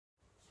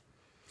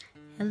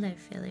Hello,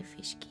 fellow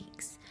fish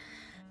geeks.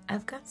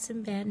 I've got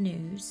some bad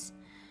news,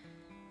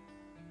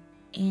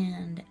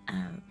 and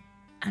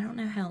I don't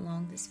know how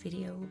long this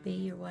video will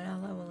be or what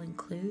all I will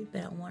include,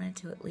 but I wanted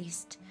to at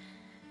least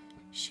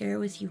share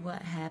with you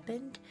what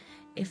happened.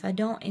 If I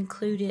don't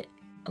include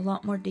a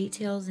lot more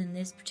details in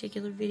this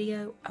particular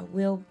video, I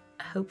will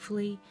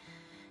hopefully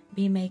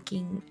be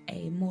making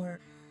a more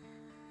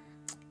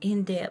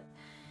in-depth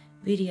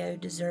video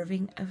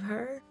deserving of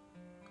her.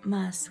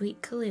 My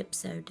sweet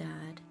Calypso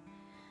died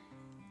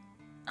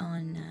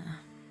on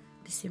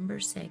December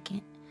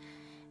 2nd,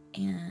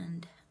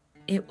 and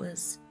it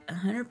was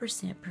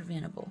 100%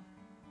 preventable.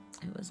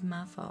 It was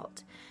my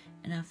fault,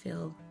 and I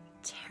feel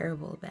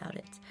terrible about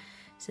it.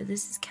 So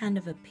this is kind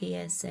of a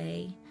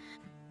PSA.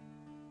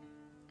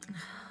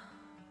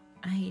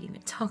 I hate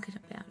even talking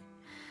about it,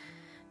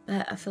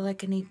 but I feel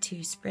like I need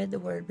to spread the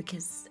word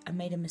because I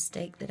made a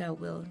mistake that I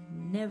will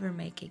never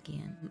make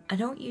again. I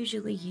don't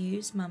usually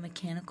use my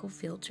mechanical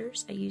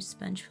filters. I use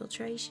sponge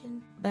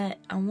filtration, but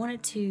I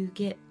wanted to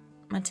get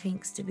my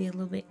tanks to be a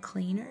little bit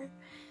cleaner,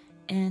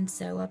 and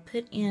so I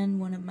put in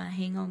one of my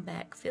hang-on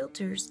back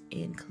filters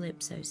in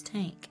Calypso's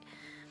tank.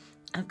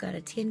 I've got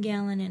a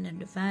 10-gallon and I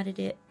divided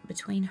it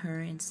between her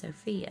and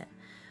Sophia,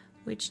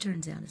 which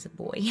turns out is a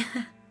boy.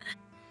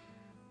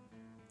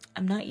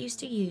 I'm not used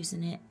to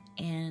using it,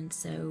 and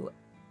so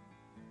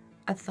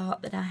I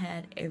thought that I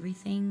had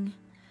everything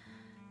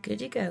good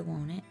to go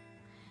on it,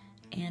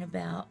 and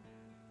I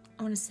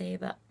want to say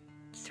about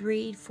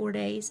 3-4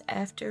 days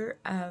after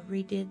I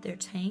redid their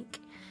tank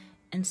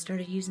and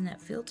started using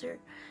that filter,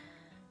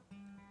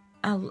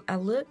 I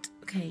looked,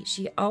 okay,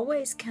 she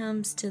always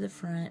comes to the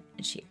front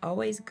and she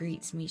always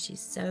greets me.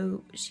 She's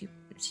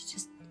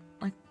just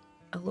like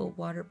a little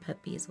water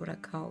puppy is what I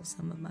call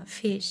some of my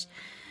fish.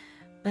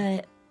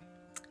 But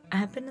I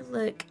happened to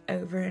look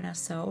over and I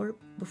saw her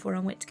before I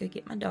went to go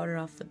get my daughter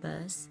off the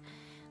bus.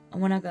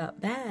 And when I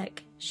got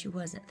back, she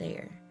wasn't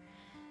there.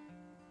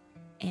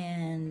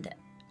 And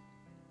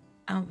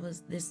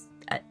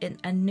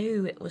I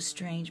knew it was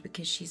strange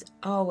because she's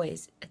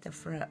always at the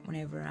front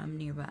whenever I'm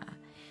nearby.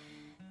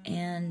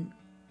 And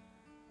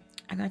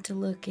I got to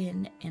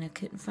looking and I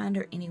couldn't find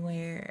her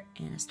anywhere,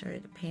 and I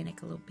started to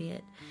panic a little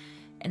bit.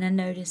 And I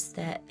noticed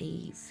that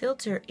the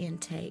filter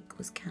intake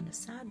was kind of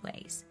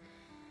sideways.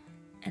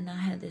 And I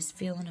had this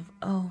feeling of,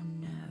 oh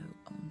no,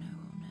 oh no,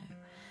 oh no.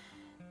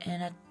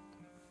 And I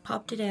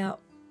popped it out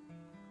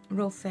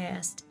real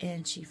fast,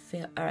 and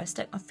I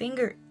stuck my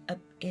finger up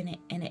in it,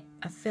 and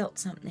I felt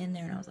something in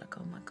there, and I was like,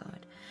 oh my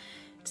God.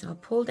 So I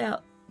pulled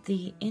out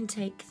the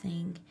intake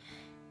thing,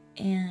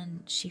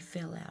 and she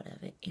fell out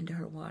of it into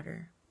her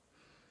water.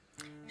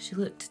 She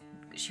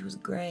was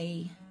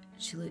gray,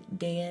 she looked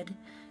dead,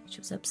 she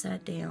was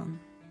upside down,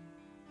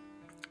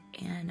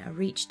 and I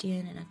reached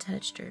in and I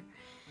touched her,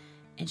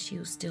 and she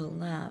was still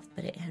alive,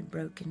 but it had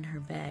broken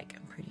her back,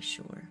 I'm pretty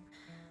sure.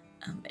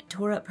 It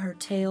tore up her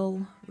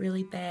tail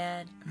really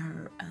bad,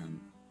 her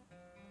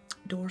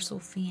dorsal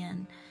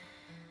fin,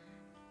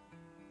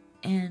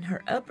 and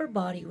her upper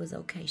body was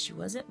okay. She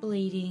wasn't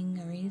bleeding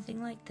or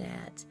anything like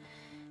that,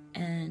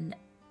 and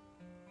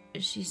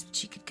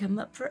she could come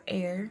up for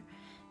air,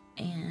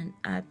 and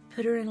I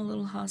put her in a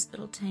little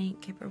hospital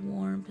tank, kept her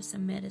warm, put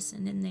some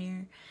medicine in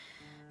there,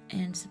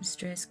 and some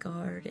stress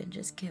guard, and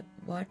just kept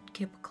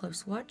a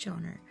close watch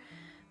on her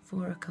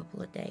for a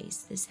couple of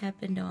days. This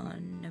happened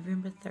on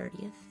November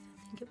 30th.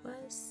 I think it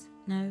was.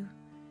 No.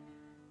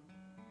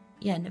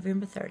 Yeah,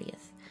 November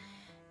 30th.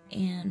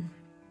 And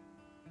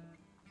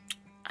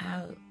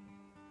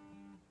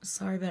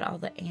sorry about all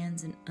the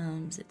ands and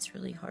ums. It's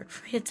really hard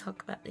for me to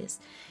talk about this.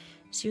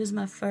 She was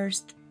my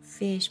first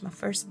fish, my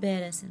first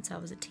Betta since I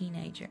was a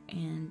teenager,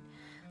 and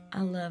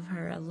I love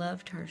her. I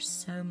loved her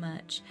so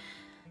much.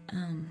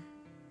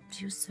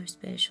 She was so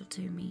special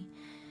to me.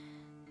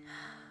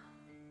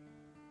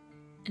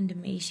 And to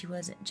me, she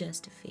wasn't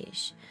just a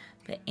fish.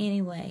 But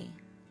anyway,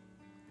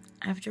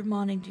 after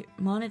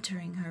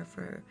monitoring her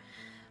for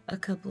a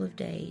couple of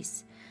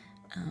days,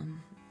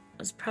 it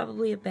was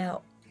probably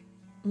about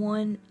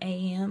 1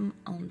 a.m.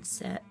 on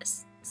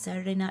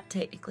Saturday night,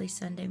 technically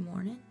Sunday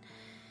morning,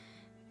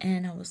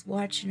 and I was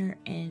watching her,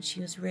 and she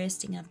was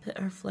resting. I put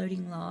her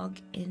floating log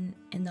in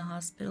the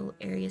hospital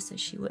area so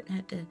she wouldn't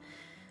have to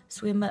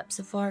swim up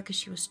so far because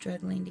she was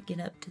struggling to get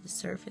up to the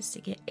surface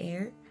to get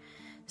air.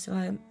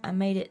 So I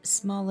made it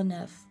small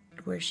enough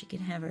where she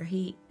could have her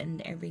heat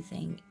and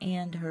everything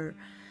and her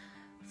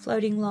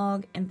floating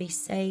log and be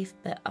safe,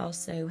 but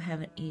also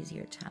have an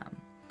easier time.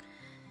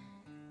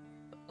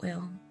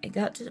 Well, it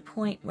got to the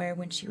point where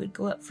when she would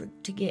go up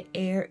to get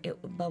air,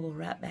 it would bubble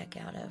right back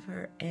out of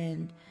her,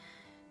 and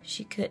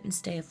she couldn't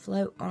stay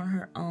afloat on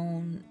her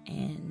own,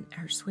 and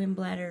her swim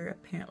bladder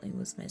apparently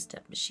was messed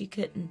up, but she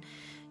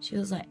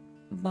was like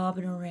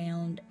bobbing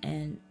around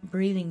and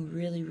breathing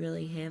really,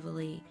 really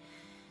heavily.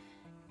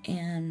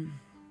 And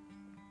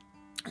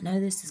I know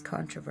this is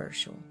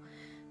controversial,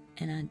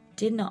 and I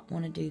did not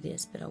want to do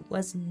this, but I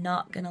was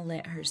not going to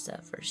let her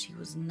suffer. She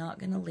was not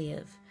going to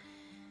live,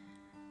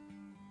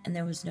 and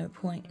there was no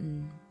point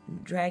in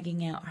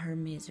dragging out her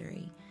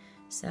misery.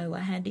 So I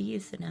had to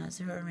euthanize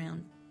her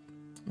around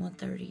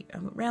 1:30,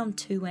 around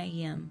 2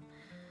 a.m.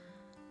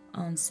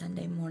 on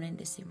Sunday morning,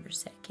 December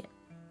 2nd.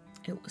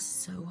 It was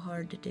so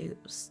hard to do.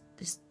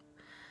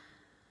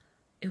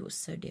 It was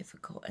so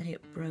difficult, and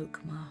it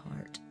broke my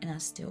heart, and I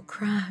still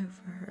cry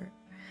over her.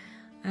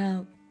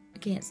 I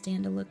can't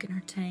stand to look in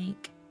her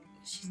tank.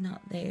 She's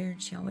not there,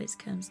 and she always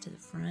comes to the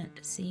front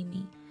to see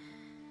me.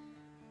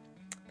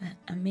 But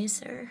I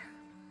miss her,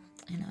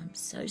 and I'm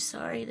so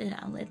sorry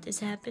that I let this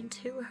happen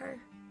to her.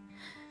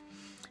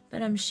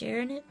 But I'm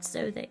sharing it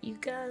so that you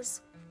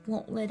guys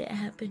won't let it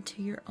happen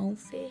to your own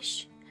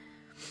fish.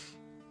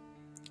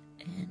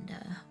 And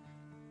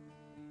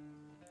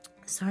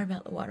sorry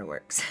about the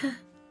waterworks.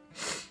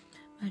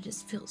 I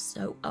just feel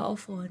so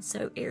awful and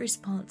so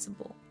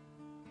irresponsible.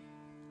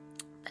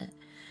 But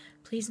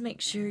please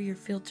make sure your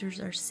filters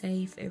are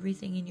safe.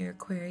 Everything in your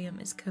aquarium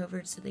is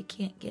covered so they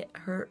can't get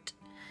hurt.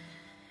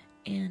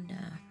 And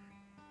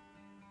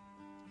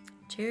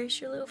cherish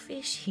your little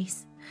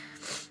fishies.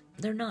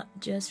 They're not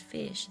just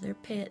fish. They're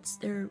pets.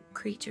 They're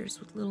creatures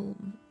with little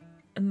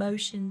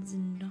emotions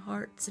and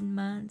hearts and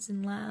minds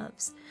and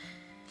lives.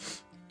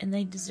 And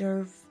they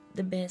deserve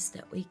the best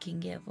that we can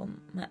give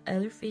them. My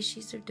other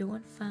fishies are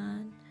doing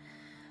fine.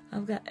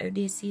 I've got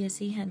Odysseus.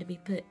 He had to be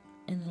put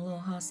in the little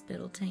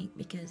hospital tank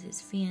because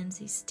his fins,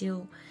 he's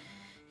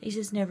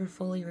just never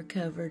fully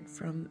recovered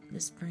from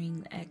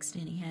the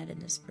accident he had in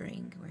the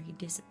spring where he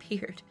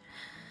disappeared.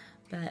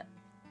 But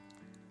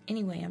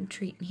anyway, I'm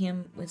treating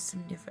him with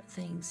some different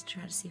things to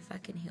try to see if I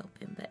can help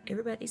him. But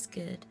everybody's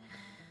good.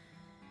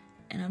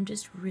 And I'm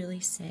just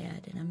really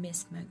sad, and I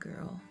miss my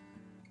girl.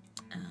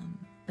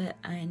 But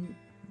I'm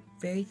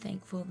very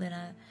thankful that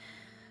I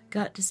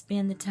got to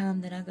spend the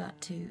time that I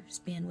got to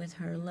spend with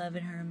her,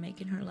 loving her, and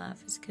making her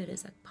life as good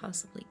as I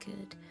possibly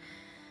could.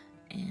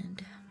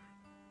 And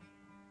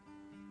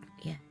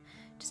yeah,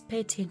 just pay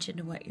attention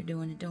to what you're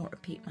doing and don't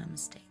repeat my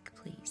mistake,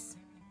 please.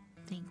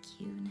 Thank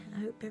you, and I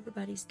hope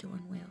everybody's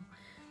doing well.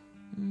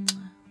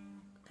 Mwah.